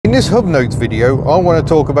In this Hub Notes video, I want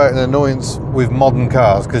to talk about an annoyance with modern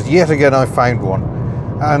cars, because yet again I found one.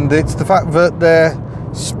 And it's the fact that their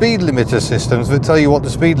speed limiter systems that tell you what the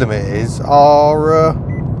speed limit is are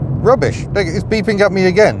rubbish. It's beeping at me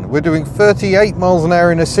again. We're doing 38 miles an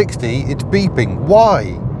hour in a 60, it's beeping.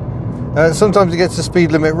 Why? Sometimes it gets the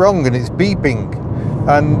speed limit wrong and it's beeping.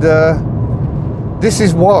 And this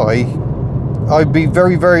is why I'd be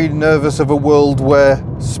very, very nervous of a world where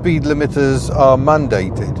speed limiters are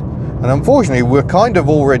mandated. And unfortunately, we're kind of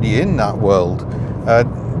already in that world.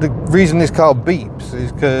 The reason this car beeps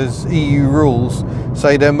is because EU rules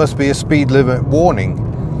say there must be a speed limit warning.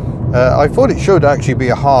 I thought it should actually be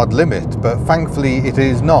a hard limit, but thankfully it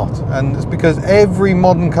is not. And it's because every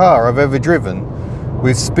modern car I've ever driven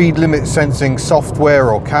with speed limit sensing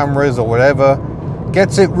software or cameras or whatever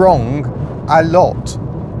gets it wrong a lot.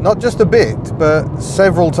 Not just a bit, but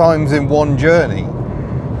several times in one journey.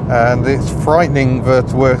 And it's frightening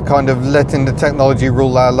that we're kind of letting the technology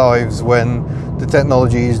rule our lives when the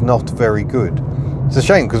technology is not very good. It's a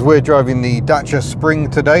shame, because we're driving the Dacia Spring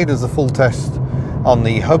today. There's a full test on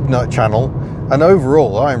the Hubnut channel. And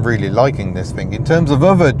overall, I'm really liking this thing. In terms of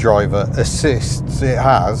other driver assists it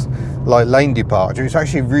has, like lane departure, it's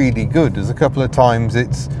actually really good. There's a couple of times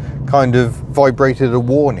it's kind of vibrated a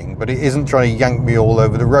warning, but it isn't trying to yank me all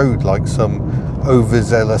over the road like some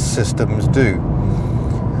overzealous systems do.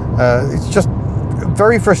 It's just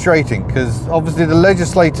very frustrating, because obviously the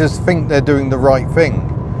legislators think they're doing the right thing,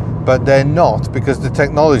 but they're not, because the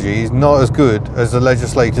technology is not as good as the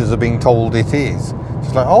legislators are being told it is.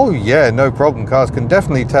 It's like, oh yeah, no problem, cars can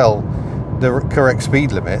definitely tell the correct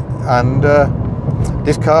speed limit, and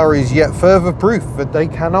this car is yet further proof that they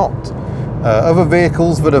cannot. Other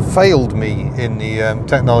vehicles that have failed me in the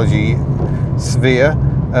technology sphere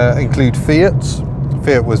include Fiat's.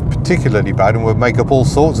 Fiat was particularly bad and would make up all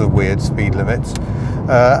sorts of weird speed limits.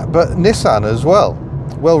 But Nissan as well.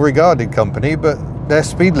 Well-regarded company, but their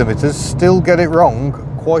speed limiters still get it wrong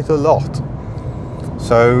quite a lot.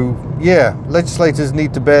 So yeah, legislators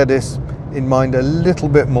need to bear this in mind a little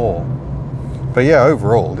bit more. But yeah,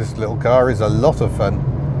 overall, this little car is a lot of fun.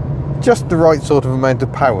 Just the right sort of amount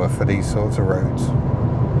of power for these sorts of roads.